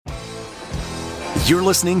You're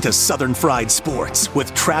listening to Southern Fried Sports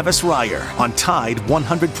with Travis Reier on Tide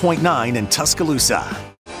 100.9 in Tuscaloosa.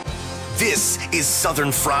 This is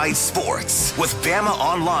Southern Fried Sports with Bama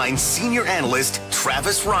Online senior analyst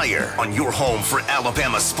Travis Reier on your home for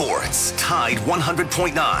Alabama sports, Tide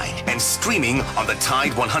 100.9, and streaming on the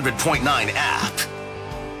Tide 100.9 app.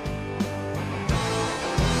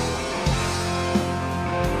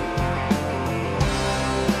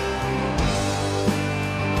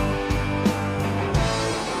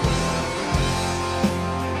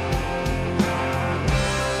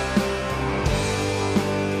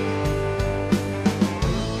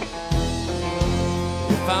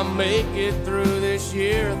 Make it through this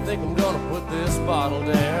year, I think I'm gonna put this bottle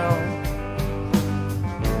down.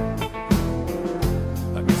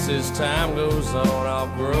 I guess as time goes on, I'll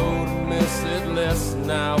grow to miss it less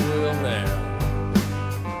than I will now.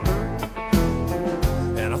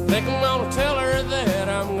 And I think I'm gonna tell her that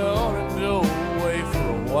I'm gonna go away for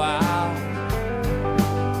a while,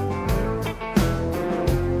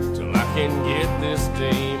 till I can get this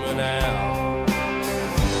demon out.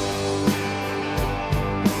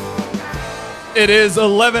 It is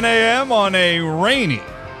 11 a.m. on a rainy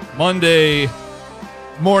Monday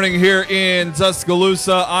morning here in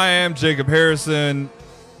Tuscaloosa. I am Jacob Harrison,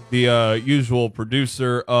 the usual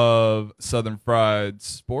producer of Southern Fried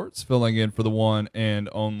Sports, filling in for the one and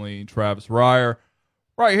only Travis Reier,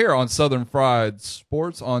 right here on Southern Fried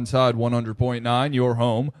Sports on Tide 100.9, your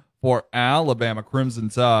home for Alabama Crimson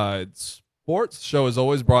Tide Sports. The show is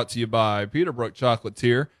always brought to you by Peterbrook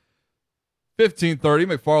Chocolatier, 1530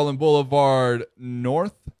 McFarland Boulevard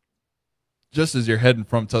North, just as you're heading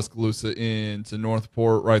from Tuscaloosa into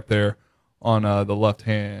Northport, right there on the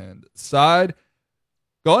left-hand side.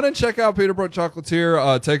 Go on and check out Peterbrook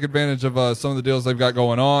Chocolatier. Take advantage of some of the deals they've got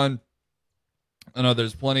going on. I know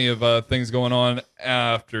there's plenty of things going on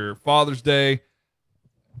after Father's Day.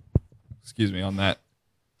 Excuse me on that.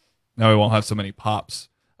 Now we won't have so many pops.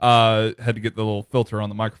 Had to get the little filter on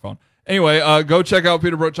the microphone. Anyway, go check out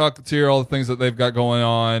Peterbrook Chocolatier, all the things that they've got going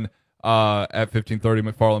on at 1530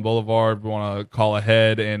 McFarland Boulevard. If you want to call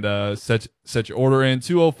ahead and set your order in,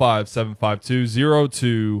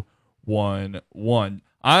 205-752-0211.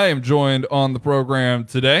 I am joined on the program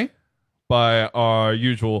today by our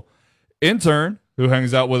usual intern who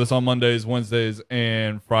hangs out with us on Mondays, Wednesdays,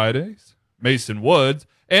 and Fridays, Mason Woods.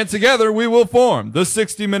 And together we will form the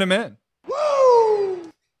 60-Minute Men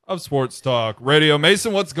of Sports Talk Radio.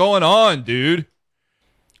 Mason, what's going on, dude?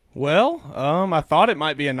 Well, I thought it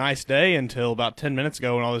might be a nice day until about 10 minutes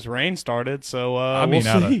ago when all this rain started, so we'll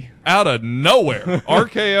see. Out of nowhere,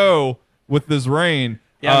 RKO with this rain.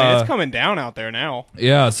 Yeah, I mean, it's coming down out there now.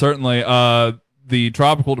 Yeah, certainly. The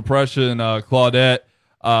tropical depression, Claudette,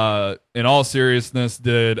 in all seriousness,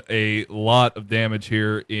 did a lot of damage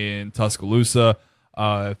here in Tuscaloosa.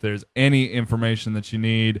 If there's any information that you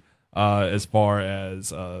need, as far as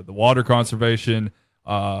the water conservation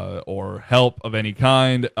or help of any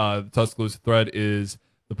kind, the Tuscaloosa Thread is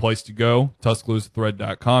the place to go,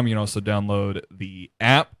 TuscaloosaThread.com. You can also download the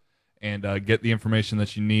app and get the information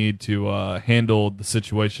that you need to handle the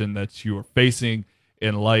situation that you are facing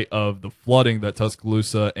in light of the flooding that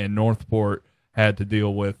Tuscaloosa and Northport had to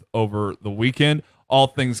deal with over the weekend. All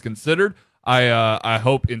things considered, I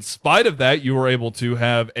hope in spite of that you were able to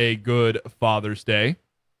have a good Father's Day.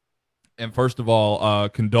 And first of all,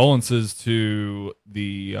 condolences to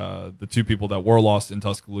the two people that were lost in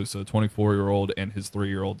Tuscaloosa, a 24-year-old and his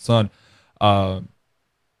 3-year-old son.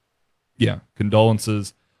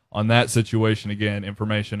 Condolences on that situation. Again,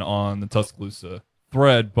 information on the Tuscaloosa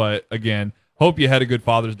Thread. But again, hope you had a good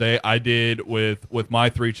Father's Day. I did with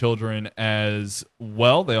my 3 children as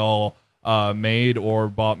well. They all made or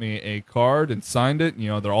bought me a card and signed it. You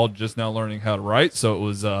know, they're all just now learning how to write, so it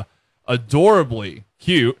was adorably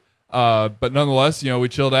cute. But nonetheless, you know, we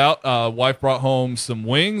chilled out. Wife brought home some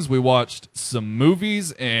wings. We watched some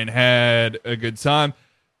movies and had a good time.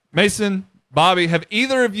 Mason, Bobby, have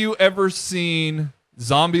either of you ever seen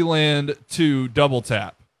Zombieland 2 Double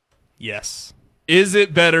Tap? Yes. Is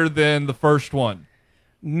it better than the first one?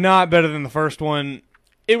 Not better than the first one.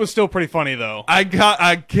 It was still pretty funny, though. I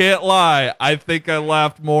can't lie. I think I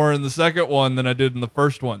laughed more in the second one than I did in the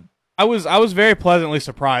first one. I was very pleasantly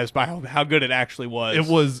surprised by how good it actually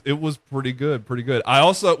was. It was pretty good, pretty good.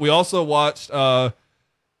 We also watched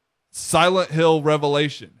Silent Hill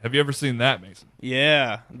Revelation. Have you ever seen that, Mason?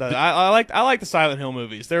 Yeah, I like the Silent Hill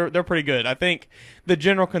movies. They're pretty good. I think the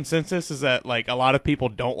general consensus is that like a lot of people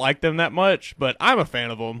don't like them that much, but I'm a fan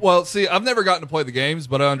of them. Well, see, I've never gotten to play the games,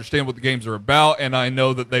 but I understand what the games are about, and I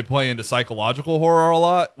know that they play into psychological horror a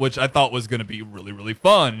lot, which I thought was going to be really, really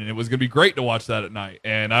fun, and it was going to be great to watch that at night.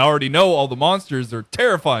 And I already know all the monsters are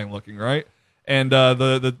terrifying looking, right? And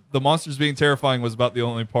the monsters being terrifying was about the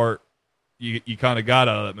only part you kind of got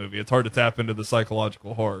out of that movie. It's hard to tap into the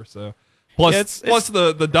psychological horror. So, plus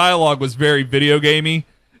the dialogue was very video gamey.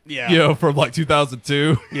 Yeah, from like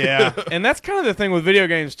 2002. Yeah, and that's kind of the thing with video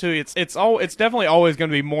games too. It's definitely always going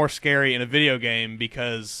to be more scary in a video game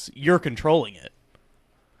because you're controlling it.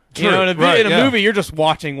 True. You know, in a movie, you're just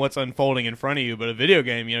watching what's unfolding in front of you. But a video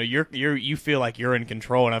game, you feel like you're in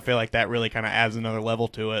control, and I feel like that really kind of adds another level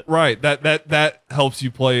to it. Right. That helps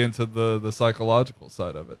you play into the psychological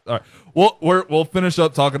side of it. All right. We'll finish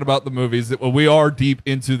up talking about the movies. We are deep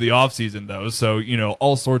into the off season though, so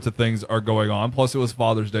all sorts of things are going on. Plus, it was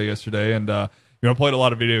Father's Day yesterday, and played a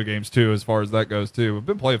lot of video games too, as far as that goes too. We've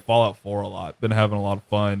been playing Fallout 4 a lot. Been having a lot of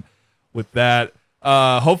fun with that.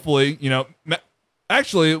 Hopefully,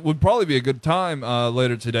 actually, it would probably be a good time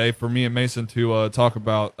later today for me and Mason to talk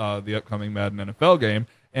about the upcoming Madden NFL game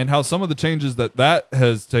and how some of the changes that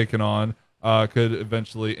has taken on could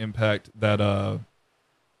eventually impact that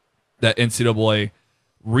NCAA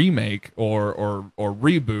remake or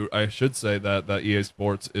reboot, I should say, that EA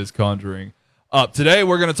Sports is conjuring up. Today,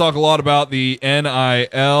 we're going to talk a lot about the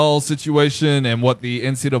NIL situation and what the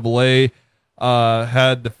NCAA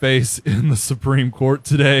had to face in the Supreme Court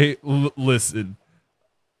today. Listen.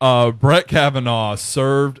 Brett Kavanaugh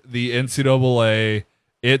served the NCAA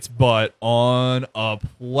its butt on a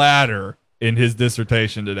platter in his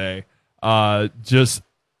dissertation today. I'm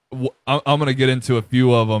going to get into a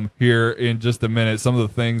few of them here in just a minute. Some of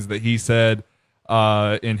the things that he said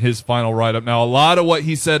in his final write-up. Now, a lot of what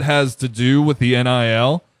he said has to do with the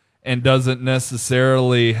NIL and doesn't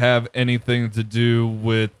necessarily have anything to do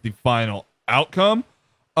with the final outcome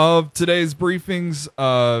of today's briefings.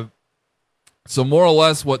 So more or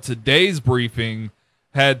less what today's briefing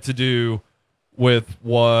had to do with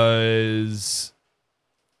was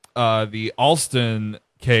the Alston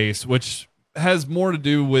case, which has more to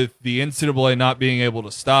do with the NCAA not being able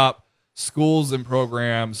to stop schools and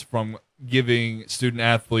programs from giving student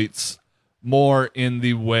athletes more in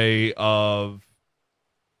the way of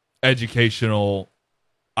educational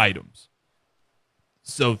items.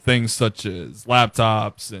 So things such as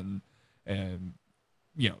laptops and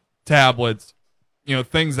tablets,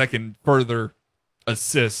 things that can further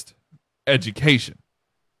assist education.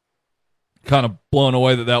 Kind of blown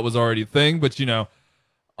away that was already a thing, but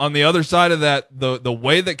on the other side of that, the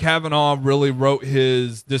way that Kavanaugh really wrote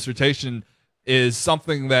his dissertation is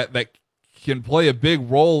something that can play a big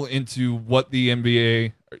role into what the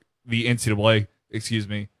NCAA, what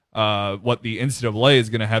the NCAA is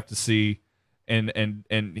going to have to see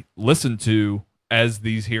and listen to as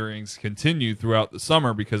these hearings continue throughout the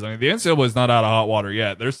summer, because the NCAA is not out of hot water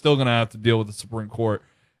yet. They're still going to have to deal with the Supreme Court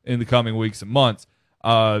in the coming weeks and months.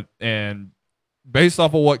 And based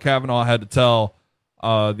off of what Kavanaugh had to tell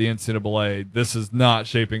the NCAA, this is not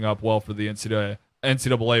shaping up well for the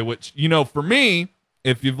NCAA, which, for me,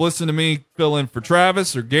 if you've listened to me fill in for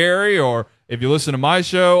Travis or Gary, or if you listen to my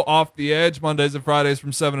show, Off the Edge, Mondays and Fridays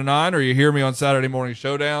from 7 to 9, or you hear me on Saturday morning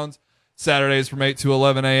showdowns, Saturdays from 8 to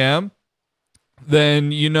 11 a.m.,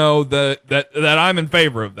 then you know that I'm in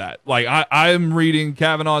favor of that. Like I'm reading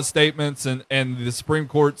Kavanaugh's statements and the Supreme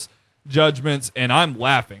Court's judgments, and I'm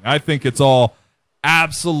laughing. I think it's all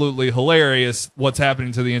absolutely hilarious what's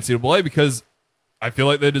happening to the NCAA, because I feel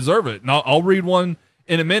like they deserve it. And I'll read one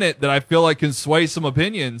in a minute that I feel like can sway some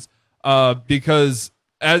opinions, because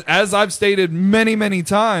as I've stated many, many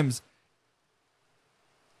times,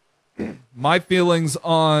 my feelings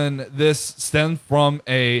on this stem from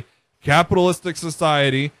a capitalistic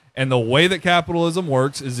society, and the way that capitalism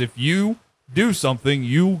works is if you do something,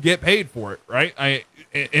 you get paid for it, right?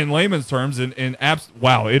 In layman's terms,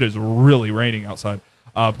 wow, it is really raining outside.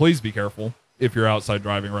 Please be careful if you're outside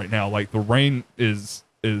driving right now. Like, the rain is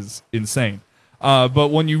insane. But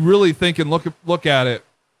when you really think and look at it,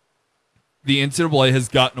 the NCAA has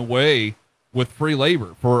gotten away with free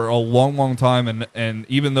labor for a long, long time, and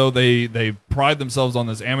even though they pride themselves on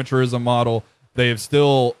this amateurism model, they have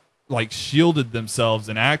still shielded themselves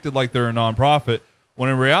and acted like they're a nonprofit, when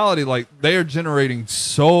in reality, they are generating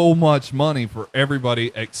so much money for everybody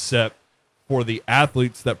except for the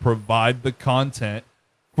athletes that provide the content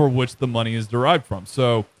for which the money is derived from.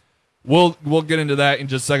 So we'll get into that in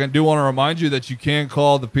just a second. Do want to remind you that you can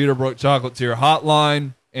call the Peterbrook Chocolatier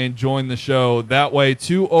hotline and join the show that way.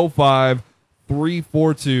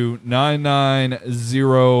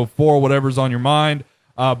 205-342-9904, whatever's on your mind.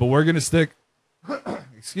 But we're going to stick,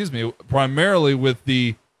 excuse me, primarily with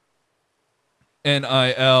the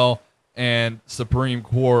NIL and Supreme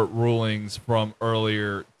Court rulings from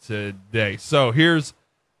earlier today. So here's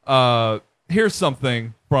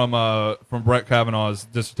something from Brett Kavanaugh's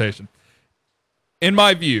dissertation. In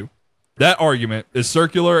my view, that argument is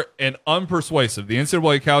circular and unpersuasive. The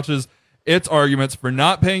NCAA couches its arguments for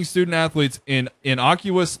not paying student athletes in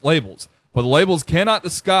innocuous labels, but the labels cannot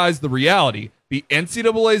disguise the reality. The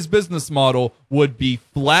NCAA's business model would be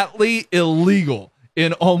flatly illegal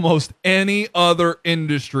in almost any other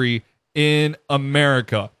industry in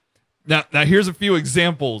America. Now here's a few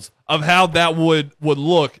examples of how that would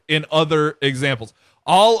look in other examples.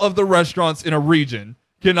 All of the restaurants in a region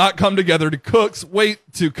cannot come together to cut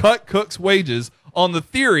cooks' wages on the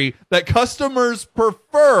theory that customers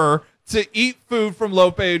prefer to eat food from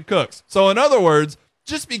low-paid cooks. So in other words,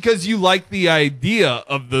 just because you like the idea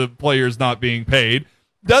of the players not being paid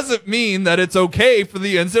doesn't mean that it's okay for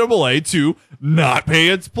the NCAA to not pay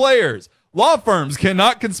its players. Law firms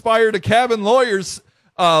cannot conspire to cabin lawyers'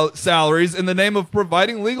 salaries in the name of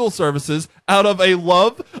providing legal services out of a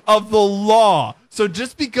love of the law. So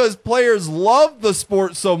just because players love the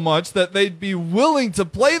sport so much that they'd be willing to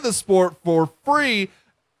play the sport for free,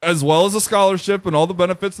 as well as a scholarship and all the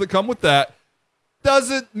benefits that come with that,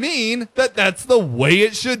 doesn't mean that that's the way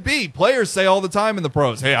it should be. Players say all the time in the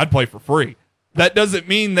pros, hey, I'd play for free. That doesn't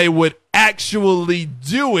mean they would actually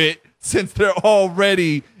do it since they're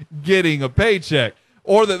already getting a paycheck,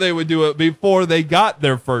 or that they would do it before they got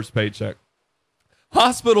their first paycheck.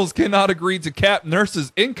 Hospitals cannot agree to cap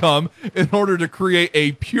nurses' income in order to create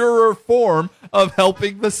a purer form of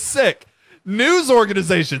helping the sick. News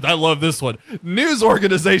organizations, I love this one. News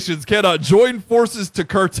organizations cannot join forces to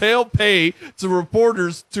curtail pay to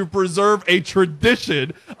reporters to preserve a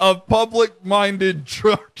tradition of public-minded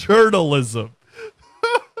journalism.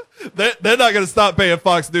 They're not going to stop paying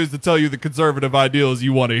Fox News to tell you the conservative ideals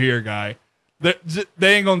you want to hear, guy. They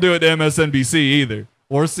ain't going to do it to MSNBC either,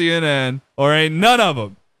 or CNN, or ain't none of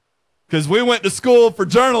them. Because we went to school for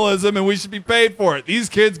journalism and we should be paid for it. These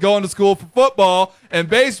kids going to school for football and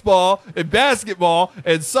baseball and basketball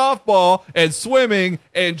and softball and swimming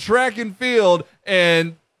and track and field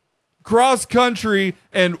and cross country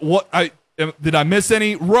and did I miss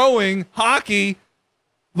any? Rowing, hockey,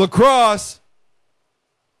 lacrosse,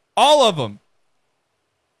 all of them.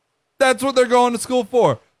 That's what they're going to school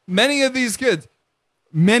for. Many of these kids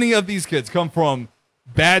come from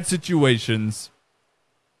bad situations.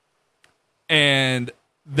 And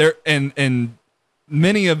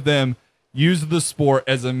many of them use the sport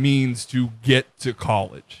as a means to get to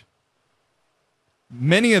college.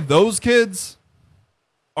 Many of those kids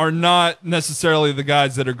are not necessarily the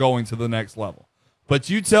guys that are going to the next level. But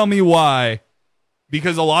you tell me why,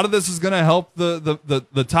 because a lot of this is going to help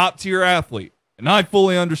the top tier athlete. And I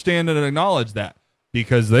fully understand and acknowledge that,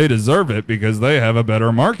 because they deserve it, because they have a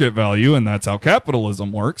better market value, and that's how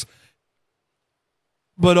capitalism works.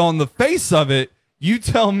 But on the face of it, you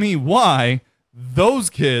tell me why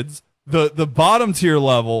those kids, the bottom tier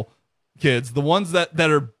level kids, the ones that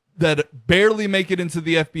barely make it into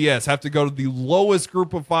the FBS, have to go to the lowest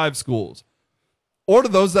group of 5 schools, or to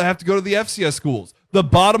those that have to go to the FCS schools, the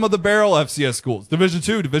bottom of the barrel FCS schools, Division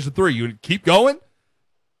II, Division III. You keep going.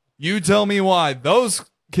 You tell me why those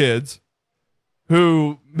kids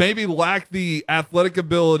who maybe lack the athletic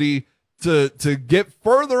ability to get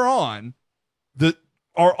further on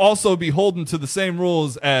are also beholden to the same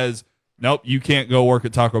rules as, nope, you can't go work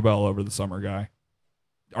at Taco Bell over the summer, guy.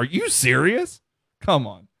 Are you serious? Come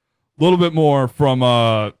on. A little bit more from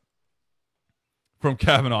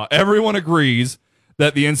Kavanaugh. Everyone agrees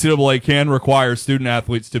that the NCAA can require student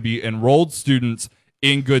athletes to be enrolled students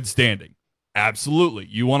in good standing. Absolutely.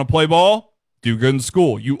 You want to play ball? Do good in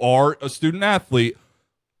school. You are a student athlete.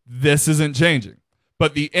 This isn't changing.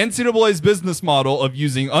 But the NCAA's business model of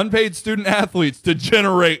using unpaid student athletes to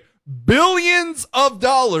generate billions of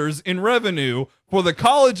dollars in revenue for the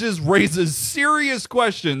colleges raises serious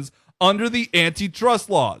questions under the antitrust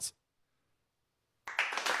laws.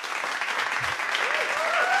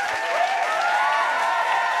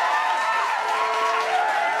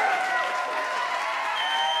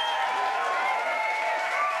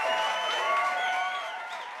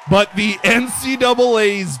 But the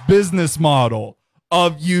NCAA's business model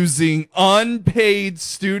of using unpaid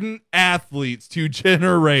student athletes to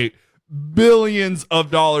generate billions of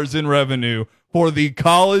dollars in revenue for the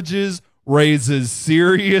colleges raises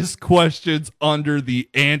serious questions under the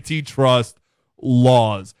antitrust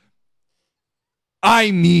laws.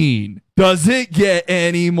 I mean, does it get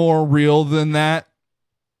any more real than that?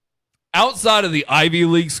 Outside of the Ivy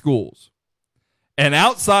League schools and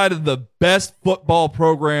outside of the best football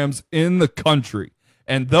programs in the country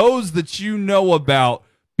and those that you know about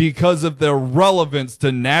because of their relevance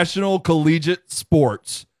to national collegiate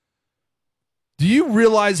sports, do you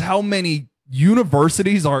realize how many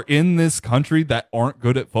universities are in this country that aren't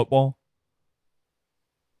good at football?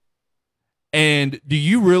 And do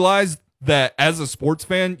you realize that as a sports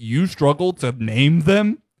fan, you struggle to name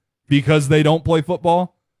them because they don't play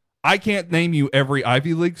football? I can't name you every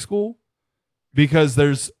Ivy League school because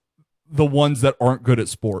there's the ones that aren't good at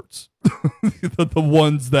sports. the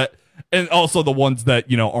ones that, and also the ones that,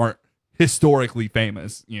 aren't historically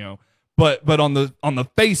famous, but on the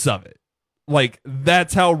face of it, like,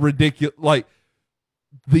 that's how ridiculous, like,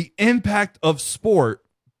 the impact of sport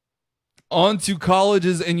onto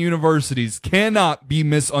colleges and universities cannot be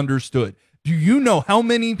misunderstood. Do you know how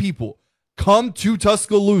many people come to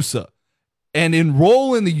Tuscaloosa and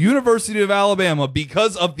enroll in the University of Alabama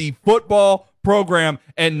because of the football program,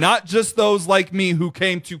 and not just those like me who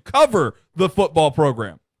came to cover the football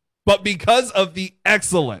program, but because of the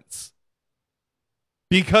excellence?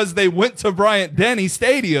 Because they went to Bryant-Denny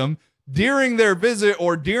Stadium during their visit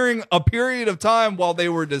or during a period of time while they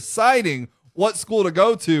were deciding what school to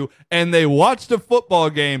go to, and they watched a football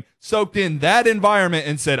game, soaked in that environment,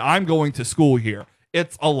 and said, I'm going to school here.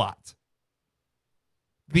 It's a lot.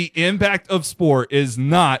 The impact of sport is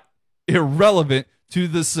not irrelevant to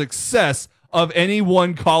the success of any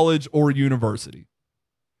one college or university.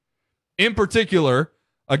 In particular,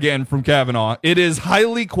 again from Kavanaugh, it is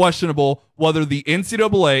highly questionable whether the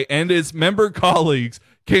NCAA and its member colleagues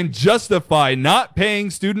can justify not paying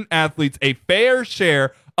student athletes a fair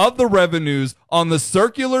share of the revenues on the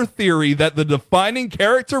circular theory that the defining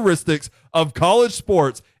characteristics of college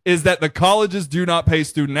sports is that the colleges do not pay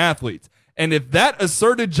student athletes. And if that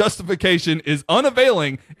asserted justification is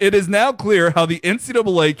unavailing, it is now clear how the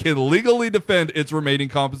NCAA can legally defend its remaining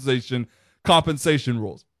compensation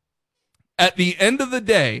rules. At the end of the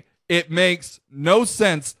day, it makes no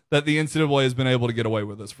sense that the NCAA has been able to get away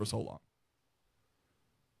with this for so long.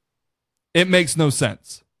 It makes no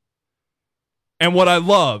sense. And what I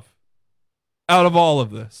love out of all of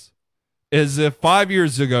this is if 5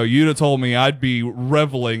 years ago you'd have told me I'd be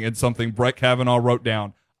reveling in something Brett Kavanaugh wrote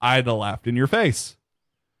down, I'd have laughed in your face.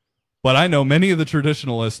 But I know many of the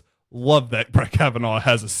traditionalists love that Brett Kavanaugh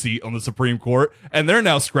has a seat on the Supreme Court, and they're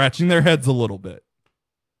now scratching their heads a little bit.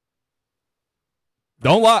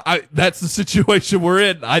 Don't lie. That's the situation we're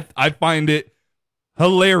in. I find it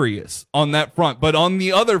hilarious on that front. But on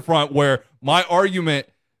the other front, where my argument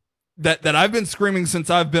that I've been screaming since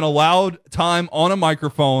I've been allowed time on a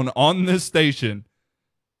microphone on this station,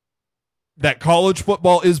 that college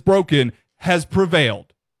football is broken, has prevailed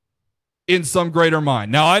in some greater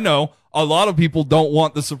mind. Now, I know a lot of people don't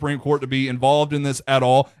want the Supreme Court to be involved in this at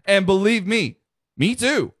all, and believe me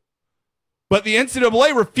too. But the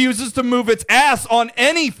NCAA refuses to move its ass on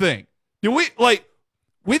anything.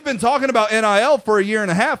 We've been talking about NIL for a year and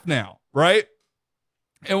a half now, right?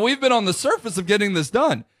 And we've been on the surface of getting this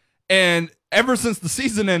done. And ever since the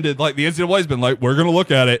season ended, the NCAA's been like, we're going to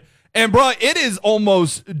look at it. And, bro, it is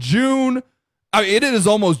almost June. It is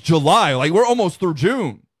almost July. We're almost through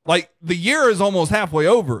June. The year is almost halfway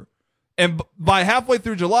over. And by halfway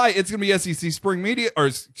through July, it's going to be SEC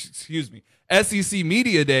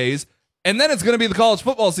Media Days. And then it's going to be the college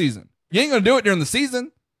football season. You ain't going to do it during the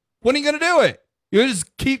season. When are you going to do it? You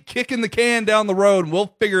just keep kicking the can down the road and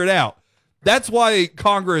we'll figure it out. That's why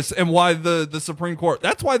Congress and why the Supreme Court,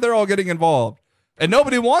 that's why they're all getting involved. And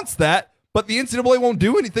nobody wants that, but the NCAA won't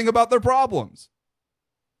do anything about their problems.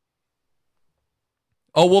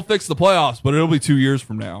 Oh, we'll fix the playoffs, but it'll be 2 years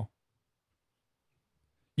from now.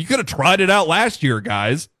 You could have tried it out last year,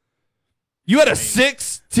 guys. You had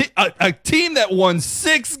a team that won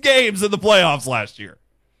 6 games in the playoffs last year.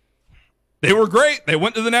 They were great. They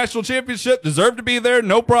went to the national championship, deserved to be there,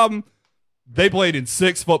 no problem. They played in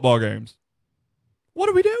 6 football games. What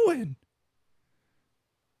are we doing?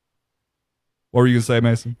 What were you gonna say,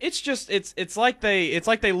 Mason? It's just it's like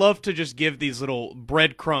they love to just give these little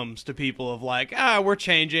breadcrumbs to people of we're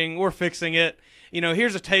changing, we're fixing it.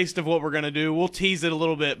 Here's a taste of what we're gonna do. We'll tease it a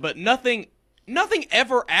little bit, but nothing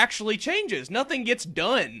ever actually changes. Nothing gets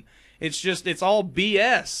done. It's all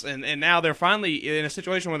BS. And now they're finally in a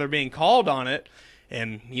situation where they're being called on it,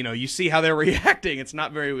 and you see how they're reacting. It's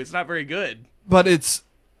not very good. But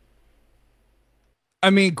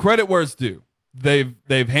credit where it's due.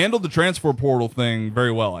 They've handled the transfer portal thing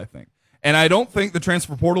very well, I think. And I don't think the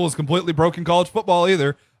transfer portal has completely broken college football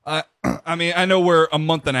either. I mean, I know we're a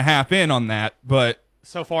month and a half in on that, but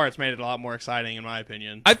So far, it's made it a lot more exciting, in my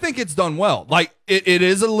opinion. I think it's done well. Like, it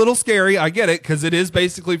is a little scary. I get it, because it is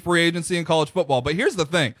basically free agency in college football. But here's the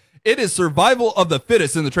thing. It is survival of the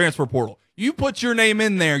fittest in the transfer portal. You put your name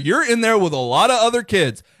in there, you're in there with a lot of other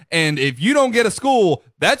kids. And if you don't get a school,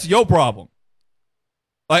 that's your problem.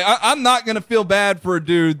 Like, I'm not going to feel bad for a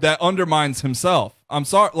dude that undermines himself. I'm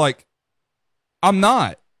sorry. Like, I'm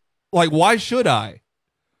not. Like, why should I?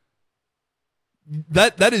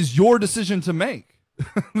 That is your decision to make.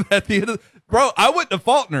 At the end of bro, I went to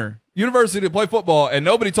Faulkner University to play football, and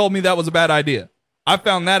nobody told me that was a bad idea. I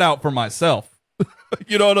found that out for myself.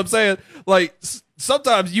 You know what I'm saying? Like,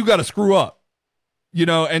 sometimes you got to screw up, you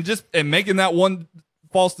know, and making that one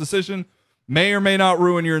false decision may or may not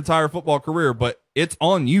ruin your entire football career, but it's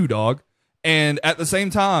on you, dog. And at the same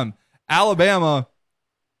time, Alabama,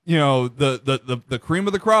 you know, the cream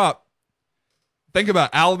of the crop. Think about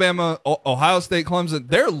Alabama, Ohio State, Clemson.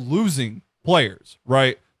 They're losing players,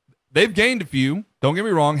 right? They've gained a few. Don't get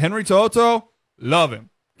me wrong. Henry To'oTo'o, love him.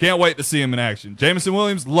 Can't wait to see him in action. Jameson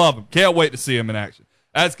Williams, love him. Can't wait to see him in action.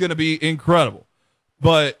 That's going to be incredible.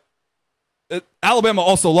 But Alabama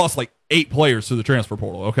also lost like 8 players to the transfer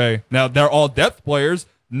portal, okay? Now, they're all depth players.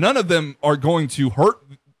 None of them are going to hurt.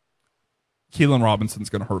 Keelan Robinson's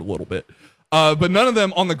going to hurt a little bit. But none of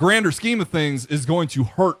them, on the grander scheme of things, is going to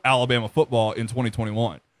hurt Alabama football in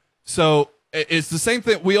 2021. So it's the same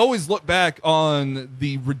thing. We always look back on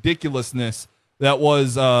the ridiculousness that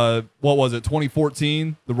was,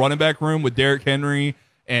 2014, the running back room with Derrick Henry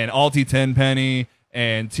and Alti Tenpenny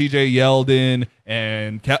and TJ Yeldon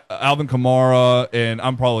and Alvin Kamara, and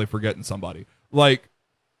I'm probably forgetting somebody. Like,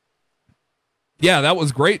 yeah, that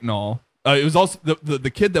was great and all. It was also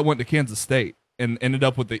the kid that went to Kansas State and ended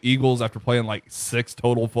up with the Eagles after playing like 6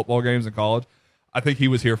 total football games in college. I think he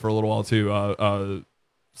was here for a little while too.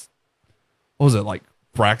 What was it, like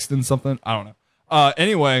Braxton something? I don't know.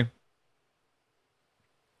 Anyway,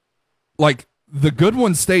 like, the good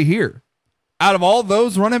ones stay here. Out of all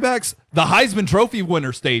those running backs, the Heisman Trophy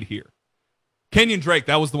winner stayed here. Kenyon Drake,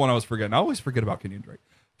 that was the one I was forgetting. I always forget about Kenyon Drake.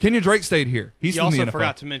 Kenyon Drake stayed here. He's You from the also NFL.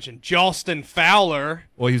 forgot to mention Jalston Fowler.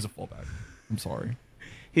 Well, he's a fullback. I'm sorry.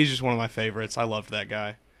 He's just one of my favorites. I loved that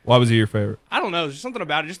guy. Why was he your favorite? I don't know. There's something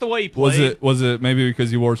about it. Just the way he played. Was it maybe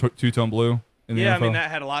because you wore two-tone blue in the Yeah, NFL? I mean,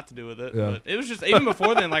 that had a lot to do with it. Yeah. But it was just, even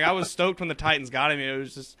before then, like, I was stoked when the Titans got him. It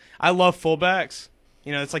was just, I love fullbacks.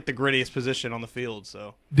 You know, it's like the grittiest position on the field.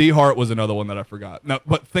 So D Hart was another one that I forgot. Now,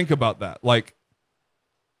 but think about that. Like,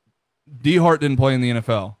 D Hart didn't play in the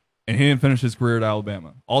NFL, and he didn't finish his career at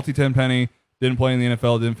Alabama. Alti Tenpenny didn't play in the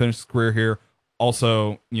NFL, didn't finish his career here.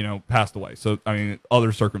 Also, you know, passed away. So, I mean,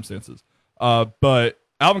 other circumstances. But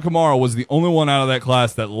Alvin Kamara was the only one out of that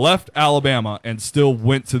class that left Alabama and still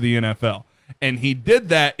went to the NFL. And he did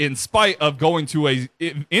that in spite of going to a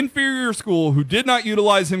inferior school who did not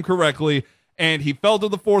utilize him correctly, and he fell to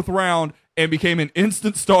the 4th round and became an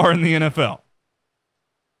instant star in the NFL.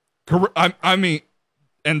 I mean,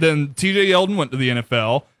 and then TJ Yeldon went to the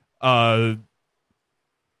NFL.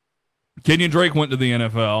 Kenyon Drake went to the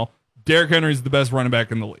NFL. Derrick Henry's the best running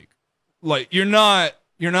back in the league. Like, you're not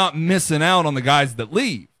missing out on the guys that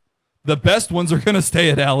leave. The best ones are going to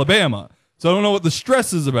stay at Alabama. So I don't know what the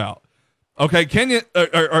stress is about. Okay,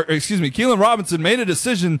 Keelan Robinson made a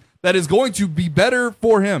decision that is going to be better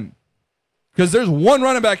for him. Because there's one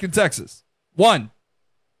running back in Texas. One.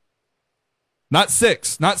 Not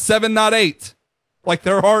 6, not 7, not 8. Like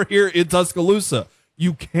there are here in Tuscaloosa.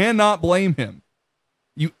 You cannot blame him.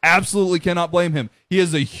 You absolutely cannot blame him. He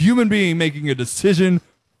is a human being making a decision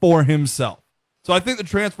for himself. So I think the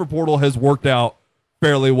transfer portal has worked out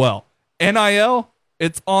fairly well. NIL,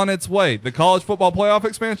 it's on its way. The college football playoff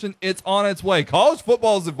expansion, it's on its way. College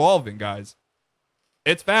football is evolving, guys.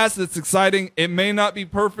 It's fast, it's exciting. It may not be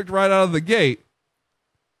perfect right out of the gate,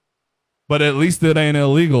 but at least it ain't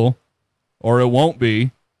illegal, or it won't be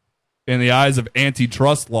in the eyes of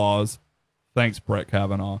antitrust laws. Thanks, Brett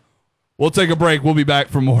Kavanaugh. We'll take a break. We'll be back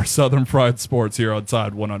for more Southern Fried Sports here on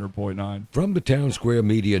Tide 100.9. From the Town Square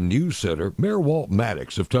Media News Center, Mayor Walt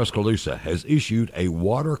Maddox of Tuscaloosa has issued a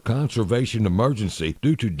water conservation emergency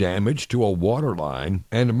due to damage to a water line.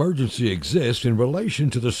 An emergency exists in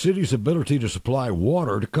relation to the city's ability to supply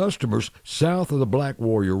water to customers south of the Black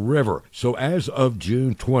Warrior River. So as of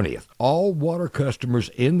June 20th, all water customers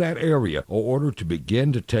in that area are ordered to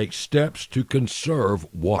begin to take steps to conserve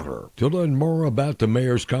water. To learn more about the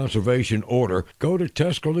mayor's conservation order, go to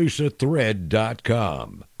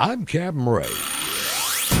TuscaloosaThread.com. I'm Captain Ray.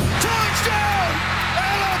 Touchdown!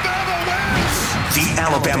 Alabama wins! The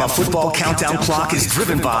Alabama football countdown clock is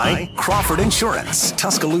driven by Crawford Insurance,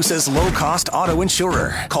 Tuscaloosa's low-cost auto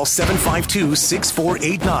insurer. Call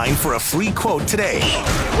 752-6489 for a free quote today.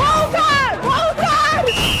 Roll Tide! Roll Tide!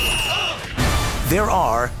 There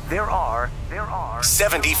are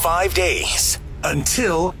 75 days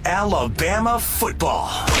until Alabama football.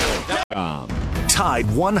 Tide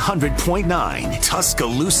 100.9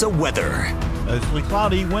 Tuscaloosa weather. Mostly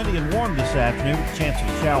cloudy, windy, and warm this afternoon with a chance of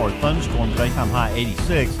a shower or thunderstorms. Daytime high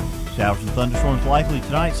 86. Showers and thunderstorms likely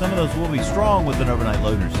tonight. Some of those will be strong with an overnight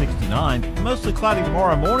low near 69. Mostly cloudy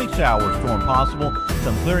tomorrow morning. Shower or storm possible.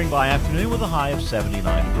 Some clearing by afternoon with a high of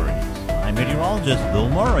 79 degrees. I'm meteorologist Bill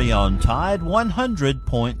Murray on Tide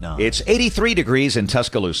 100.9. It's 83 degrees in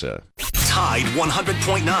Tuscaloosa. Tide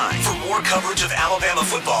 100.9. For more coverage of Alabama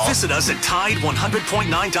football, visit us at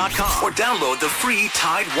Tide100.9.com or download the free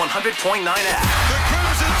Tide 100.9 app. The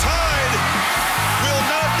Crimson Tide will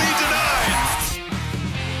not be denied.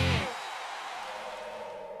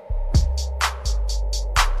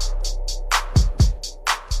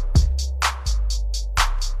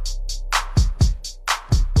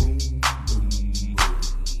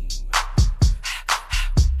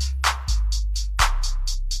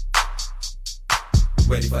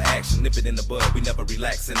 Ready for action, nip it in the bud, we never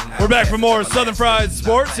relaxing. We're back for more Southern Fried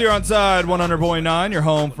Sports here on Tide 100.9, your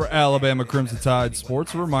home for Alabama Crimson Tide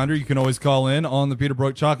Sports. A reminder, you can always call in on the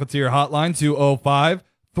Peterbrook Chocolatier hotline,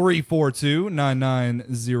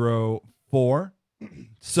 205-342-9904.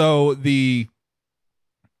 So the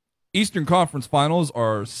Eastern Conference Finals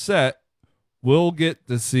are set. We'll get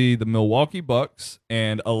to see the Milwaukee Bucks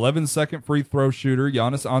and 11-second free throw shooter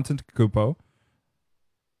Giannis Antetokounmpo.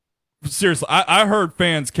 Seriously, I heard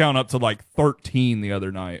fans count up to like 13 the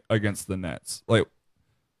other night against the Nets. Like,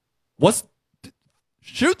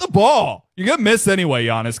 shoot the ball. You're going to miss anyway,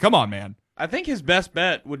 Giannis. Come on, man. I think his best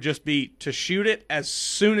bet would just be to shoot it as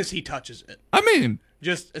soon as he touches it. I mean,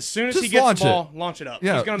 just as soon as he gets the ball, launch it up.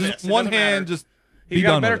 Yeah, he's going to miss. One hand, just he's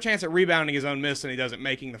got a better chance at rebounding his own miss than he does at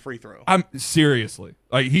making the free throw. I'm seriously,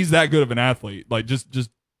 like, he's that good of an athlete. Like, just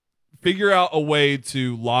figure out a way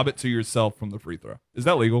to lob it to yourself from the free throw. Is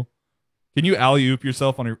that legal? Can you alley-oop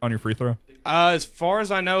yourself on your free throw? As far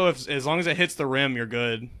as I know, as long as it hits the rim, you're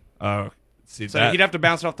good. Oh, so he'd have to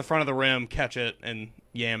bounce it off the front of the rim, catch it, and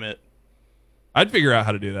yam it. I'd figure out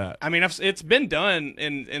how to do that. I mean, it's been done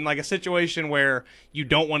in like a situation where you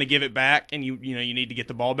don't want to give it back, and you need to get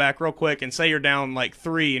the ball back real quick. And say you're down like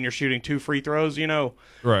 3 and you're shooting 2 free throws,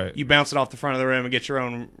 right? You bounce it off the front of the rim and get your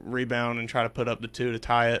own rebound and try to put up the 2 to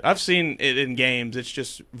tie it. I've seen it in games. It's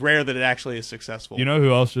just rare that it actually is successful. You know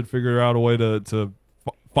who else should figure out a way to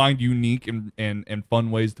find unique and fun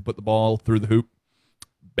ways to put the ball through the hoop?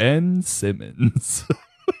 Ben Simmons.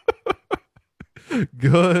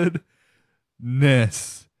 Goodness,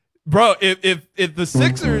 bro. If the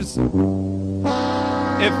Sixers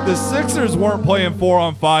weren't playing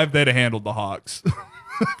 4-on-5, they'd have handled the Hawks.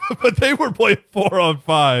 But they were playing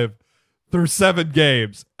 4-on-5 through 7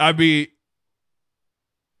 games. I mean,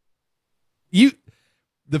 the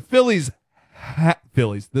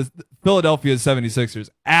Philadelphia 76ers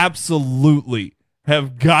absolutely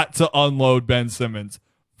have got to unload Ben Simmons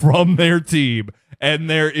from their team, and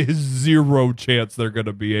there is zero chance they're going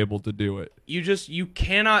to be able to do it. You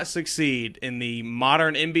cannot succeed in the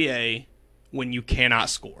modern NBA when you cannot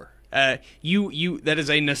score. That is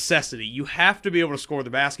a necessity. You have to be able to score the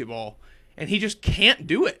basketball, and he just can't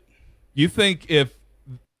do it. You think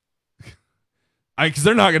because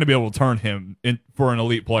they're not going to be able to turn him in for an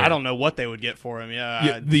elite player. I don't know what they would get for him.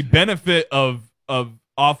 The benefit of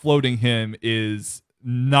offloading him is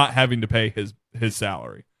not having to pay his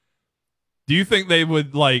salary. Do you think they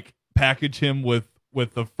would like package him with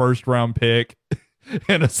the first round pick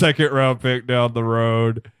and a second round pick down the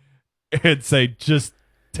road and say, just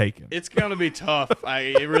take him? It's going to be tough.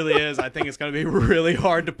 It really is. I think it's going to be really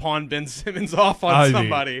hard to pawn Ben Simmons off on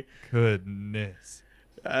somebody. Goodness.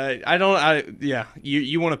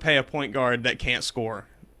 You want to pay a point guard that can't score.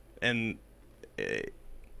 And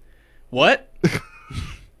what?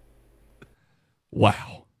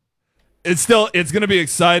 Wow. It's going to be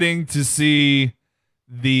exciting to see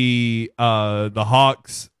the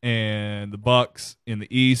Hawks and the Bucks in the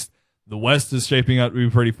East. The West is shaping up to be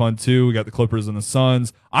pretty fun too. We got the Clippers and the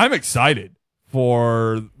Suns. I'm excited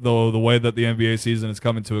for the way that the NBA season is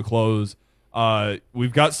coming to a close.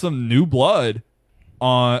 We've got some new blood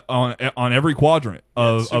on every quadrant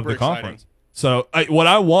of the conference. So what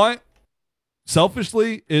I want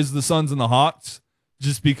selfishly is the Suns and the Hawks,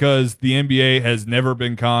 just because the NBA has never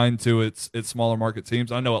been kind to its smaller market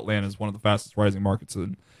teams. I know Atlanta is one of the fastest rising markets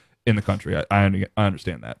in the country. I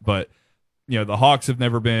understand that, but the Hawks have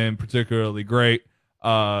never been particularly great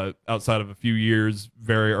outside of a few years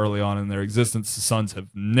very early on in their existence. The Suns have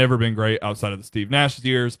never been great outside of the Steve Nash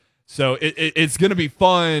years. So it's going to be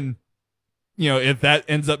fun, if that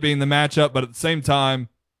ends up being the matchup. But at the same time,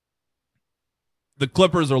 the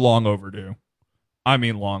Clippers are long overdue. I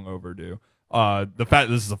mean, long overdue. The fact that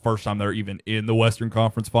this is the first time they're even in the Western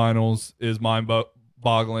Conference Finals is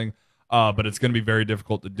mind-boggling. But it's going to be very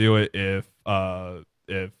difficult to do it if Kawhi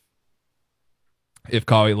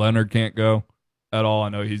Leonard can't go at all. I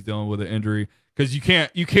know he's dealing with an injury, because you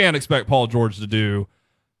can't expect Paul George to do,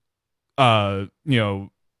 the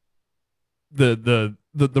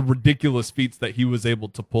ridiculous feats that he was able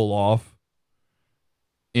to pull off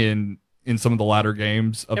in some of the latter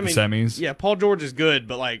games of the semis. Yeah, Paul George is good,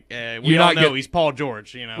 but we all know he's Paul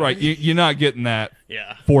George. Right? You're not getting that.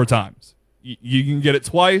 Yeah. 4 times. You can get it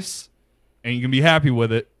twice, and you can be happy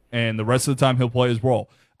with it, and the rest of the time he'll play his role.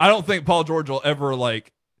 I don't think Paul George will ever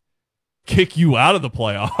kick you out of the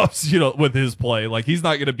playoffs, with his play. He's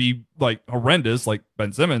not going to be horrendous like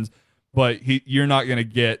Ben Simmons, but you're not going to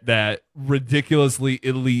get that ridiculously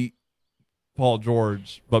elite Paul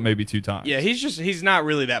George, but maybe 2 times. Yeah, he's not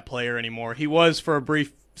really that player anymore. He was for a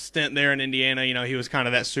brief stint there in Indiana. He was kind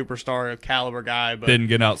of that superstar caliber guy, but didn't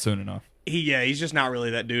get out soon enough. He's just not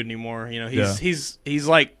really that dude anymore. He's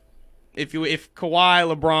like, if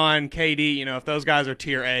Kawhi, LeBron, KD, if those guys are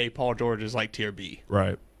tier A, Paul George is like tier B.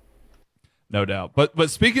 Right. No doubt.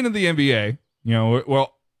 But speaking of the NBA, we're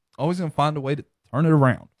always going to find a way to turn it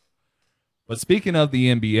around. But speaking of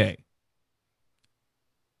the NBA,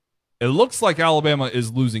 it looks like Alabama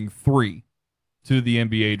is losing 3 to the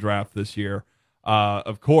NBA draft this year.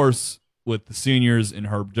 Of course, with the seniors in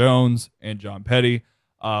Herb Jones and John Petty,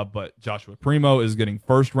 but Joshua Primo is getting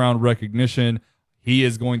first-round recognition. He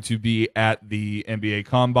is going to be at the NBA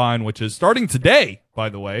Combine, which is starting today, by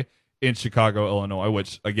the way, in Chicago, Illinois,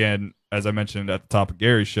 which, again, as I mentioned at the top of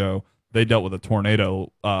Gary's show, they dealt with a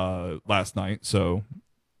tornado last night. So,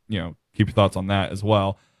 keep your thoughts on that as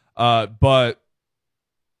well. But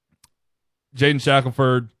Jaden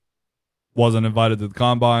Shackelford wasn't invited to the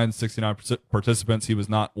Combine. 69 participants. He was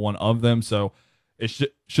not one of them. So it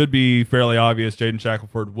should be fairly obvious Jaden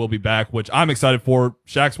Shackelford will be back, which I'm excited for.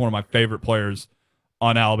 Shaq's one of my favorite players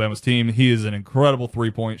on Alabama's team. He is an incredible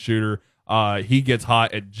three-point shooter. He gets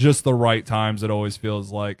hot at just the right times, it always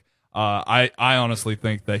feels like. I honestly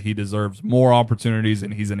think that he deserves more opportunities,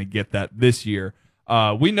 and he's going to get that this year.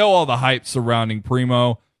 We know all the hype surrounding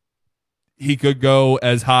Primo. He could go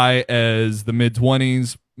as high as the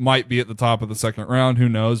mid-20s, might be at the top of the second round, who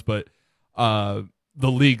knows, but the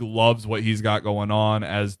league loves what he's got going on,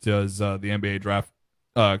 as does the NBA draft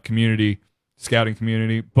community, scouting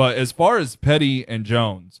community. But as far as Petty and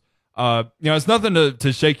Jones, it's nothing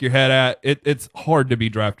to shake your head at. It's hard to be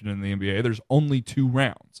drafted in the NBA. There's only 2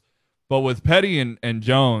 rounds. But with Petty and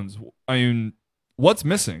Jones, I mean, what's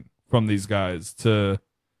missing from these guys?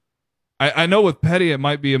 I know with Petty it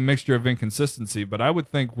might be a mixture of inconsistency, but I would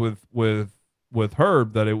think with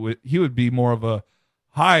Herb that he would be more of a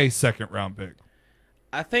high second round pick.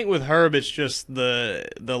 I think with Herb, it's just the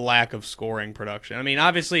lack of scoring production. I mean,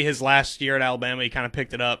 obviously his last year at Alabama, he kind of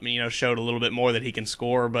picked it up and showed a little bit more that he can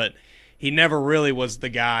score, but he never really was the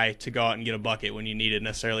guy to go out and get a bucket when you needed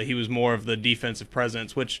necessarily. He was more of the defensive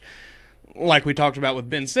presence, which, like we talked about with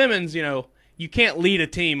Ben Simmons, you can't lead a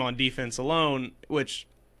team on defense alone, which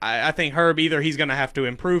I think Herb, either he's going to have to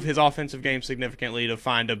improve his offensive game significantly to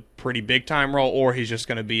find a pretty big-time role, or he's just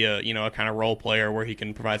going to be a kind of role player where he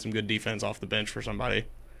can provide some good defense off the bench for somebody.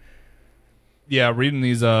 Yeah, reading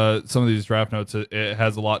these some of these draft notes, it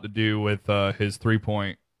has a lot to do with his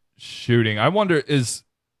three-point shooting. I wonder, is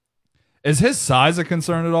his size a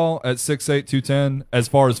concern at all at 6'8", 210, as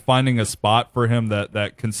far as finding a spot for him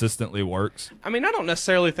that consistently works? I mean, I don't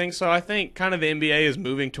necessarily think so. I think kind of the NBA is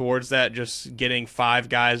moving towards that, just getting 5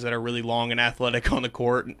 guys that are really long and athletic on the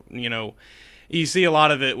court. You see a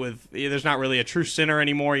lot of it with, there's not really a true center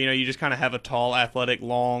anymore. You just kind of have a tall, athletic,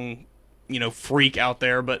 long, freak out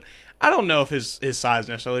there. But I don't know if his size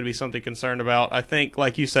necessarily would be something concerned about. I think,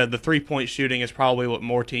 like you said, the three-point shooting is probably what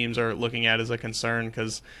more teams are looking at as a concern,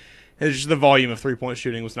 because the volume of three-point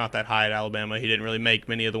shooting was not that high at Alabama. He didn't really make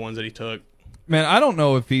many of the ones that he took. Man, I don't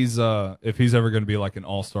know if he's ever going to be like an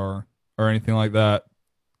all-star or anything like that.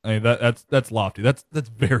 I mean, that's lofty. That's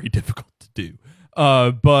very difficult to do.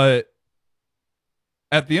 But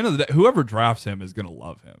at the end of the day, whoever drafts him is going to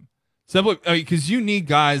love him. Simply, because you need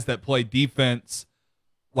guys that play defense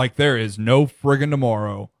like there is no friggin'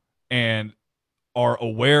 tomorrow and are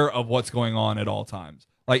aware of what's going on at all times.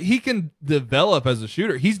 Like, he can develop as a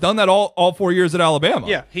shooter. He's done that all 4 years at Alabama.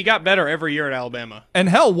 Yeah, he got better every year at Alabama. And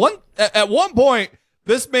hell, at one point,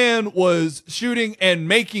 this man was shooting and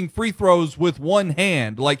making free throws with one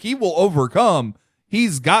hand. Like, he will overcome.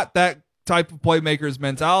 He's got that type of playmaker's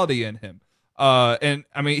mentality in him. And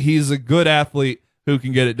I mean, he's a good athlete who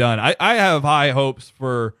can get it done. I have high hopes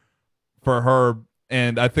for Herb,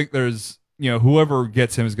 and I think there's, whoever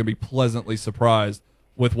gets him is going to be pleasantly surprised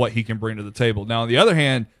with what he can bring to the table. Now, on the other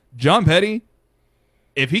hand, John Petty,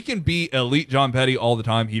 if he can be elite John Petty all the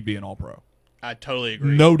time, he'd be an all-pro. I totally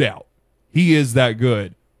agree. No doubt. He is that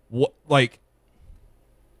good. We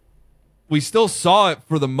still saw it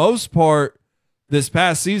for the most part this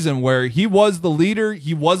past season where he was the leader.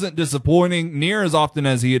 He wasn't disappointing near as often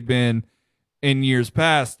as he had been in years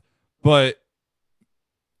past. But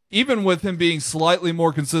even with him being slightly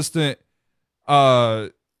more consistent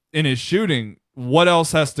in his shooting, what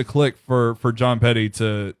else has to click for John Petty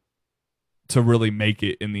to really make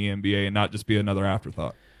it in the NBA and not just be another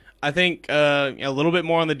afterthought? I think a little bit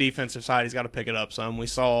more on the defensive side. He's got to pick it up some. We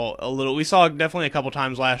saw definitely a couple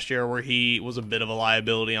times last year where he was a bit of a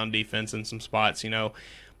liability on defense in some spots,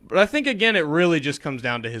 But I think, again, it really just comes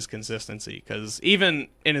down to his consistency, because even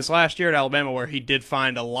in his last year at Alabama where he did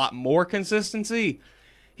find a lot more consistency,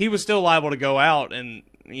 he was still liable to go out and,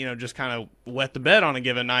 just kind of wet the bed on a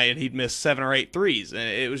given night, and he'd miss 7 or 8 threes. And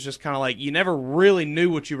it was just kind of like you never really knew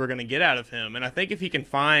what you were going to get out of him. And I think if he can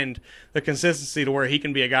find the consistency to where he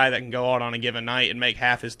can be a guy that can go out on a given night and make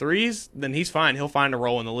half his threes, then he's fine. He'll find a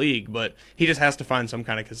role in the league, but he just has to find some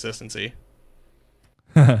kind of consistency.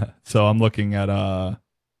 So I'm looking at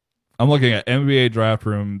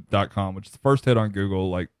NBADraftRoom.com, which is the first hit on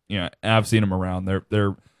Google. I've seen them around.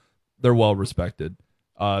 They're well respected.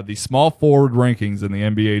 The small forward rankings in the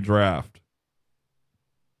NBA draft.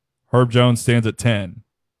 Herb Jones stands at 10.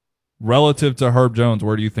 Relative to Herb Jones,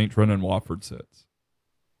 where do you think Trendon Watford sits?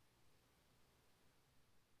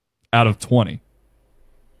 Out of 20.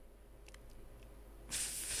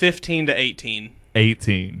 15 to 18.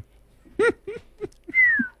 18.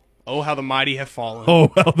 Oh, how the mighty have fallen.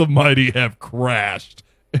 Oh, how the mighty have crashed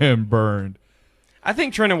and burned. I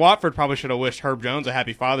think Trendon Watford probably should have wished Herb Jones a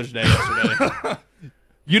happy Father's Day yesterday.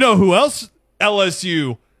 You know who else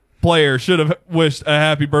LSU player should have wished a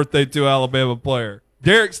happy birthday to Alabama player?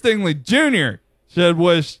 Derek Stingley Jr. should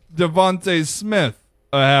wish Devontae Smith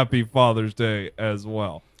a happy Father's Day as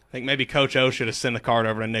well. I think maybe Coach O should have sent a card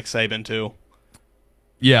over to Nick Saban, too.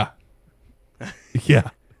 Yeah.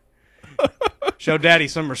 Yeah. Show Daddy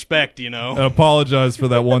some respect, And apologize for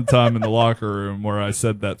that one time in the locker room where I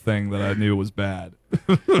said that thing that I knew was bad.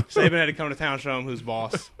 Saban had to come to town and show him who's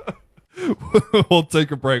boss. We'll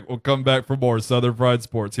take a break. We'll come back for more Southern Fried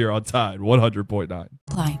Sports here on Tide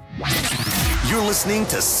 100.9. You're listening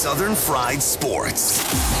to Southern Fried Sports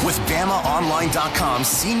with BamaOnline.com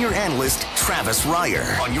senior analyst Travis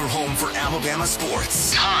Reier on your home for Alabama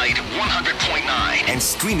sports. Tide 100.9 and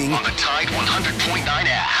streaming on the Tide 100.9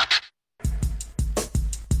 app.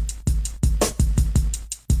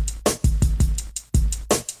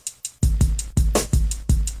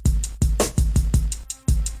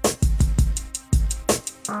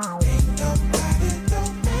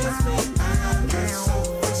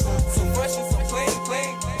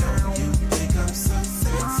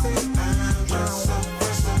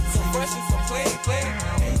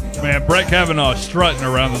 Man, Brett Kavanaugh strutting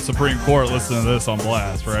around the Supreme Court listening to this on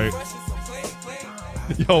blast, right?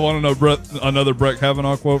 Y'all want to know another Brett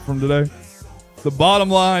Kavanaugh quote from today? The bottom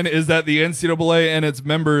line is that the NCAA and its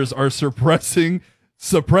members are suppressing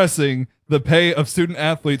the pay of student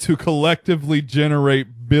athletes who collectively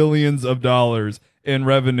generate billions of dollars in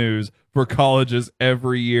revenues for colleges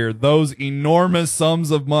every year. Those enormous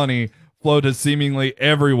sums of money flow to seemingly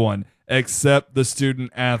everyone except the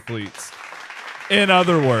student athletes. In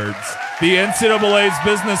other words, the NCAA's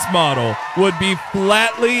business model would be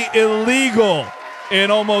flatly illegal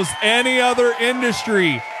in almost any other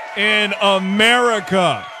industry in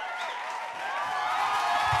America.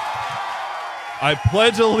 I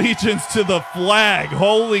pledge allegiance to the flag.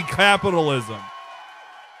 Holy capitalism.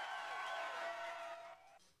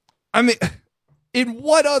 I mean, in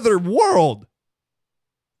what other world?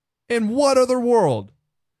 In what other world?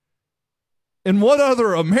 In what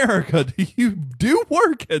other America do you do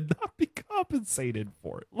work and not be compensated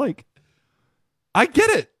for it? Like, I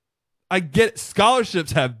get it.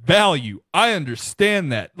 Scholarships have value. I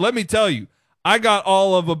understand that. Let me tell you, I got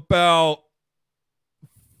all of about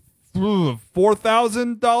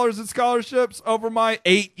 $4,000 in scholarships over my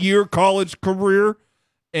 8-year college career,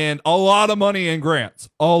 and a lot of money in grants.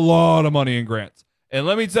 And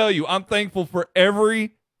let me tell you, I'm thankful for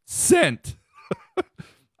every cent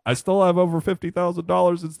I still have over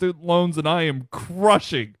 $50,000 in student loans, and I am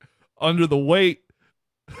crushing under the weight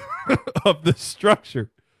of this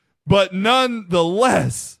structure. But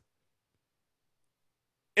nonetheless,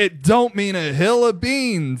 it don't mean a hill of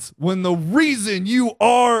beans when the reason you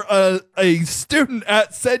are a student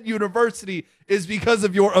at said university is because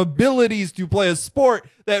of your abilities to play a sport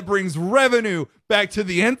that brings revenue back to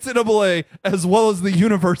the NCAA as well as the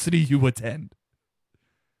university you attend.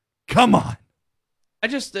 Come on.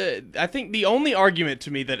 I think the only argument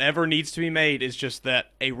to me that ever needs to be made is just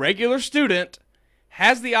that a regular student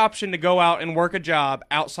has the option to go out and work a job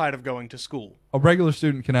outside of going to school. A regular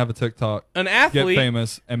student can have a TikTok, an athlete get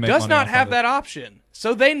famous, and make does money not off have of that option.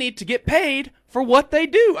 So they need to get paid for what they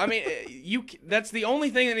do. I mean, that's the only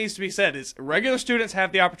thing that needs to be said is regular students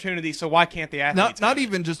have the opportunity, so why can't the athletes? Not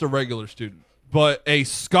even just a regular student, but a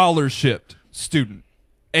scholarship student.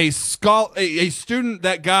 A student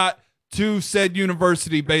that got to said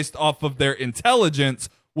university based off of their intelligence,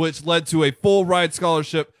 which led to a full ride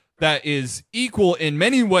scholarship that is equal in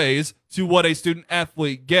many ways to what a student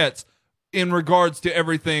athlete gets in regards to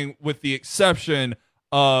everything with the exception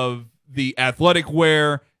of the athletic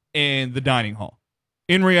wear and the dining hall.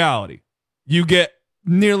 In reality, you get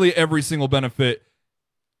nearly every single benefit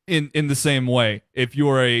in the same way if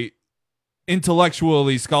you're a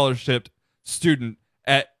intellectually scholarship student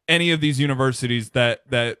at any of these universities that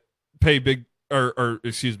pay big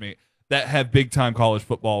that have big time college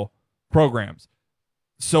football programs.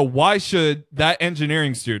 So why should that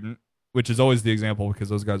engineering student, which is always the example because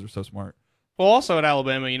those guys are so smart. Well, also at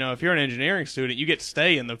Alabama, if you're an engineering student, you get to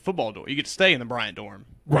stay in the football dorm. You get to stay in the Bryant dorm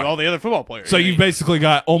with all the other football players. So you've basically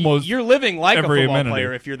got almost you're living like a football amenity.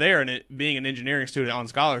 player if you're there and being an engineering student on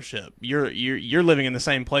scholarship. You're living in the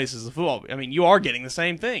same place as the football. I mean, you are getting the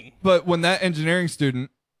same thing. But when that engineering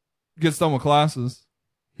student gets done with classes,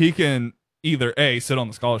 he can either A, sit on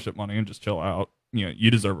the scholarship money and just chill out.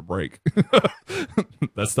 You deserve a break.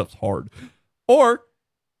 That stuff's hard. Or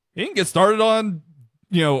he can get started on,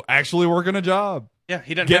 actually working a job. Yeah,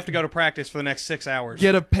 he doesn't have to go to practice for the next 6 hours.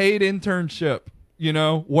 Get a paid internship,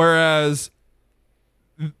 whereas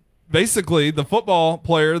basically the football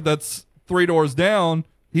player that's 3 doors down,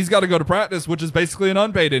 he's got to go to practice, which is basically an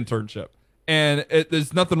unpaid internship. And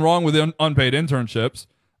there's nothing wrong with unpaid internships.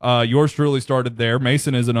 Yours truly started there.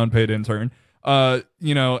 Mason is an unpaid intern. And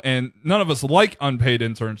none of us like unpaid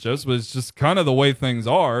internships, but it's just kind of the way things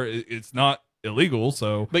are. It's not illegal,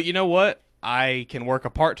 so. But you know what? I can work a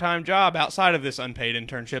part-time job outside of this unpaid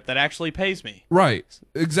internship that actually pays me. Right.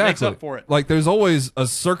 Exactly. Makes up for it. Like there's always a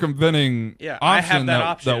circumventing option I have that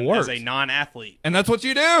option that works. as a non-athlete. And that's what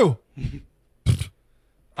you do.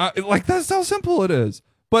 That's how simple it is.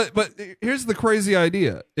 But here's the crazy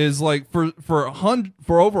idea is like for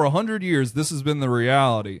over 100 years this has been the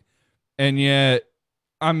reality. And yet,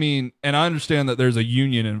 and I understand that there's a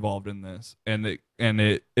union involved in this, and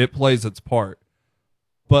it plays its part.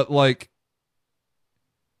 But like,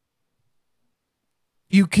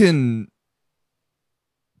 you can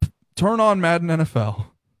turn on Madden NFL,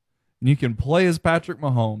 and you can play as Patrick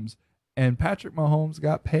Mahomes, and Patrick Mahomes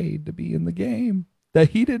got paid to be in the game that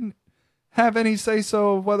he didn't have any say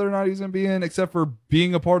so of whether or not he's going to be in, except for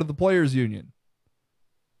being a part of the players union.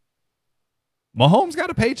 Mahomes got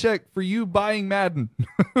a paycheck for you buying Madden.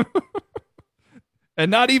 And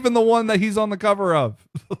not even the one that he's on the cover of.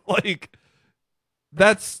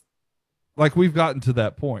 That's like we've gotten to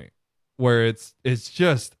that point where it's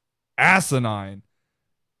just asinine.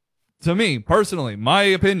 To me, personally, my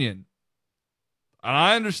opinion. And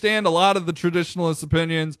I understand a lot of the traditionalist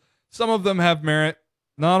opinions. Some of them have merit.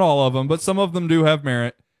 Not all of them, but some of them do have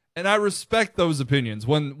merit. And I respect those opinions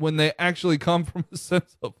when they actually come from a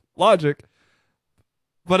sense of logic.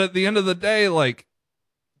 But at the end of the day, like,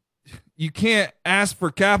 you can't ask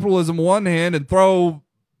for capitalism one hand and throw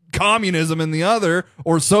communism in the other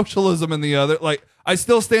or socialism in the other. Like, I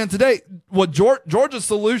still stand today. What Georgia's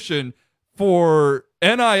solution for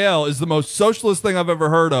NIL is the most socialist thing I've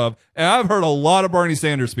ever heard of. And I've heard a lot of Bernie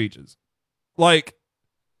Sanders speeches. Like,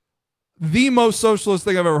 the most socialist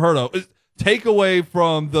thing I've ever heard of is take away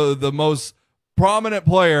from the most prominent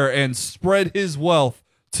player and spread his wealth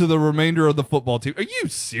to the remainder of the football team. Are you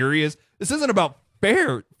serious? This isn't about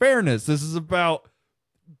fairness. This is about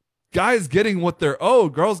guys getting what they're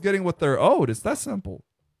owed, girls getting what they're owed. It's that simple.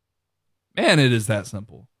 Man, it is that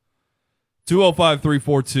simple.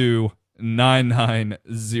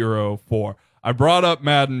 205-342-9904. I brought up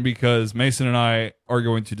Madden because Mason and I are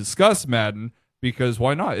going to discuss Madden because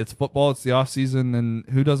why not? It's football, it's the off season, and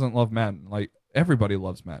who doesn't love Madden? Like, everybody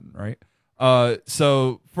loves Madden, right?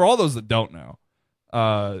 So for all those that don't know,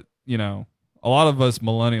 a lot of us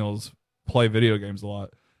millennials play video games a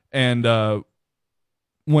lot. And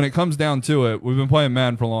when it comes down to it, we've been playing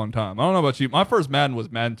Madden for a long time. I don't know about you. My first Madden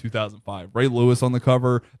was Madden 2005. Ray Lewis on the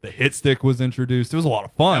cover. The hit stick was introduced. It was a lot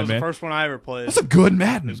of fun, That was man. the first one I ever played. That's a good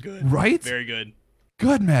Madden. It was good. Right? Very good.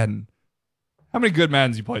 Good Madden. How many good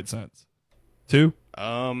Maddens you played since? 2?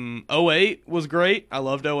 08 was great. I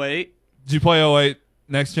loved 08. Did you play 08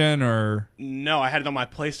 next gen or? No, I had it on my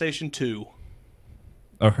PlayStation 2.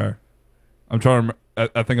 Okay. I'm trying to remember.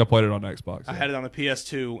 I think I played it on Xbox. I had it on the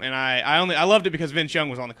PS2, and I loved it because Vince Young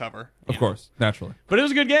was on the cover. Of course, naturally. But it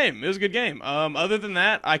was a good game. It was a good game. Other than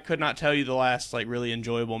that, I could not tell you the last really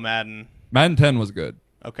enjoyable Madden. Madden 10 was good.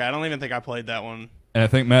 Okay, I don't even think I played that one. And I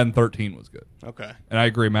think Madden 13 was good. Okay. And I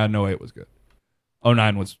agree, Madden 08 was good.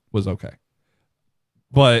 09 was okay.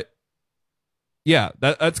 But yeah,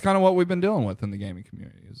 that's kind of what we've been dealing with in the gaming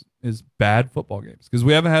community is bad football games because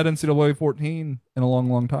we haven't had NCAA 14 in a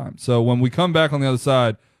long, long time. So when we come back on the other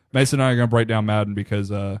side, Mason and I are going to break down Madden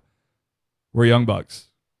because we're young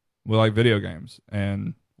bucks. We like video games,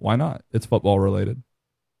 and why not? It's football related.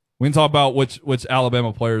 We can talk about which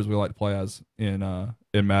Alabama players we like to play as in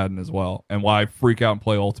Madden as well, and why I freak out and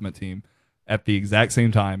play Ultimate Team at the exact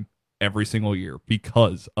same time every single year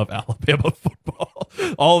because of Alabama football.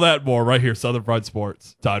 All that and more right here, Southern Fried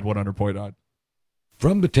Sports, Tide 100.9.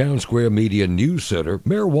 From the Town Square Media News Center,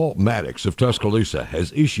 Mayor Walt Maddox of Tuscaloosa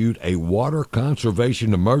has issued a water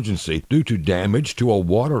conservation emergency due to damage to a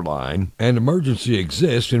water line. An emergency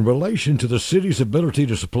exists in relation to the city's ability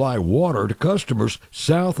to supply water to customers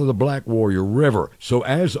south of the Black Warrior River. So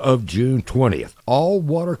as of June 20th, all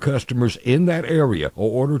water customers in that area are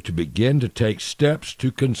ordered to begin to take steps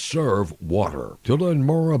to conserve water. To learn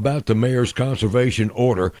more about the mayor's conservation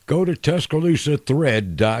order, go to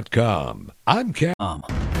TuscaloosaThread.com. I'm Cat.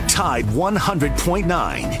 Tide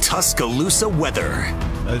 100.9 Tuscaloosa weather.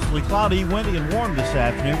 Mostly cloudy, windy, and warm this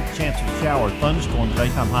afternoon with a chance of a shower or thunderstorm.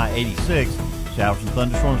 Daytime high 86. Showers and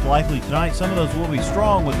thunderstorms likely tonight. Some of those will be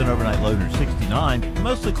strong with an overnight low near 69.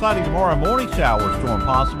 Mostly cloudy tomorrow morning, shower or storm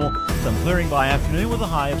possible. Some clearing by afternoon with a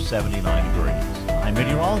high of 79 degrees. I'm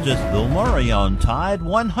meteorologist Bill Murray on Tide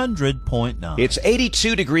 100.9. It's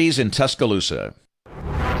 82 degrees in Tuscaloosa.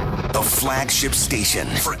 The flagship station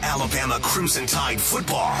for Alabama Crimson Tide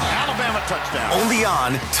football. Alabama touchdown. Only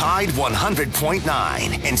on Tide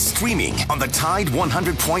 100.9 and streaming on the Tide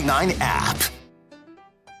 100.9 app.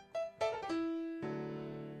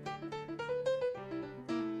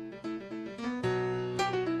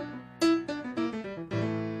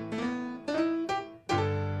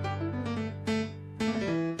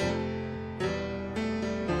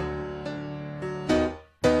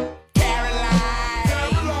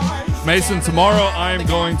 Mason, tomorrow I'm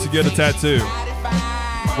going to get a tattoo.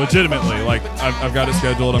 Legitimately. Like, I've got it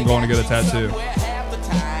scheduled. I'm going to get a tattoo.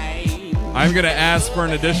 I'm going to ask for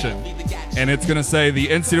an addition. And it's going to say the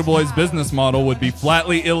NCAA's business model would be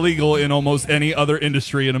flatly illegal in almost any other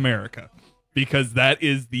industry in America. Because that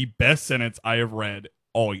is the best sentence I have read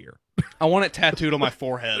all year. I want it tattooed on my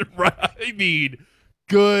forehead. Right. I mean,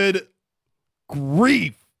 good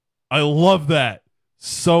grief. I love that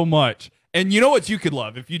so much. And you know what you could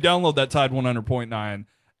love if you download that Tide 100.9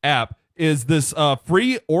 app is this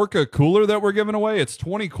free Orca cooler that we're giving away. It's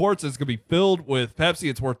 20 quarts. It's going to be filled with Pepsi.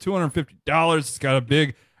 It's worth $250. It's got a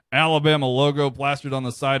big Alabama logo plastered on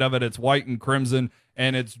the side of it. It's white and crimson,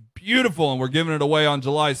 and it's beautiful, and we're giving it away on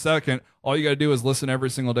July 2nd. All you got to do is listen every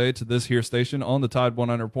single day to this here station on the Tide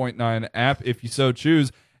 100.9 app if you so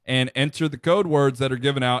choose, and enter the code words that are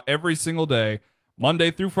given out every single day,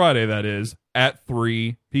 Monday through Friday, that is, at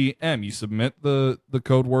 3 p.m. You submit the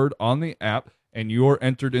code word on the app, and you are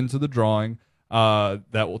entered into the drawing that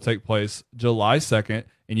will take place July 2nd,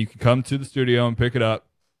 and you can come to the studio and pick it up,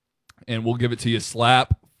 and we'll give it to you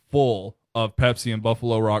slap full of Pepsi and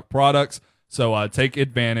Buffalo Rock products. So take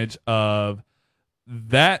advantage of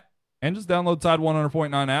that, and just download Tide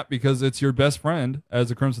 100.9 app because it's your best friend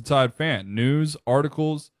as a Crimson Tide fan. News,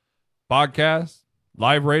 articles, podcasts,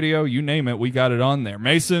 live radio, you name it, we got it on there.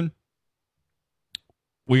 Mason,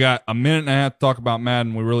 we got a minute and a half to talk about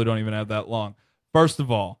Madden. We really don't even have that long. First of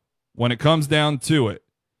all, when it comes down to it,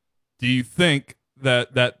 do you think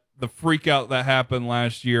that the freak out that happened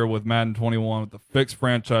last year with Madden 21 with the fixed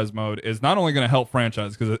franchise mode is not only going to help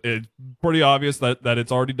franchise, because it's pretty obvious that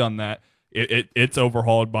it's already done that. It's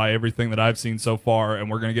overhauled by everything that I've seen so far, and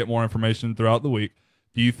we're going to get more information throughout the week.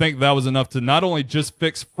 Do you think that was enough to not only just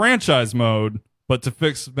fix franchise mode, but to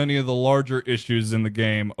fix many of the larger issues in the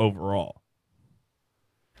game overall?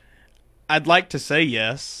 I'd like to say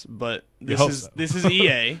yes, but this is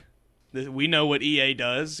EA. We know what EA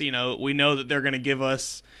does. You know, we know that they're going to give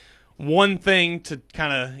us one thing to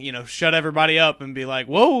kind of, shut everybody up and be like,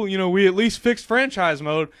 whoa, we at least fixed franchise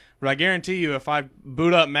mode. But I guarantee you, if I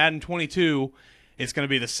boot up Madden 22, it's going to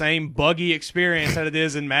be the same buggy experience that it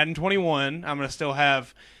is in Madden 21. I'm going to still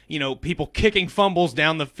have, people kicking fumbles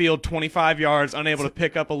down the field 25 yards, unable to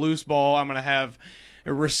pick up a loose ball. I'm going to have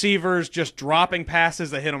receivers just dropping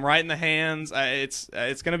passes that hit them right in the hands. It's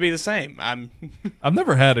going to be the same. I've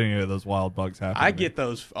never had any of those wild bugs happen. I get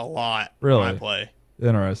those a lot really? when I play.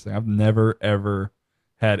 Interesting. I've never, ever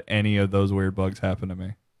had any of those weird bugs happen to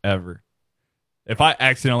me, ever. If I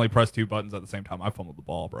accidentally press 2 buttons at the same time, I fumbled the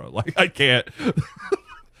ball, bro. Like, I can't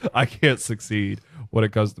I can't succeed when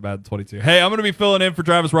it comes to Madden 22. Hey, I'm going to be filling in for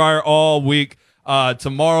Travis Reier all week.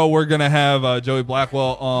 Tomorrow we're going to have Joey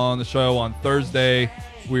Blackwell on the show. On Thursday,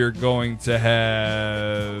 we're going to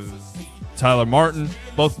have Tyler Martin.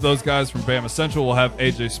 Both of those guys from Bama Central. We'll have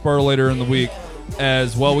AJ Spur later in the week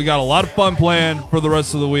as well. We got a lot of fun planned for the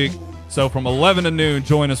rest of the week. So from 11 to noon,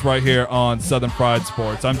 join us right here on Southern Fried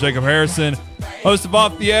Sports. I'm Jacob Harrison, host of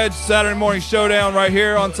Off the Edge, Saturday Morning Showdown right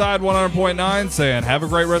here on Tide 100.9, saying have a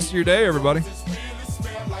great rest of your day, everybody.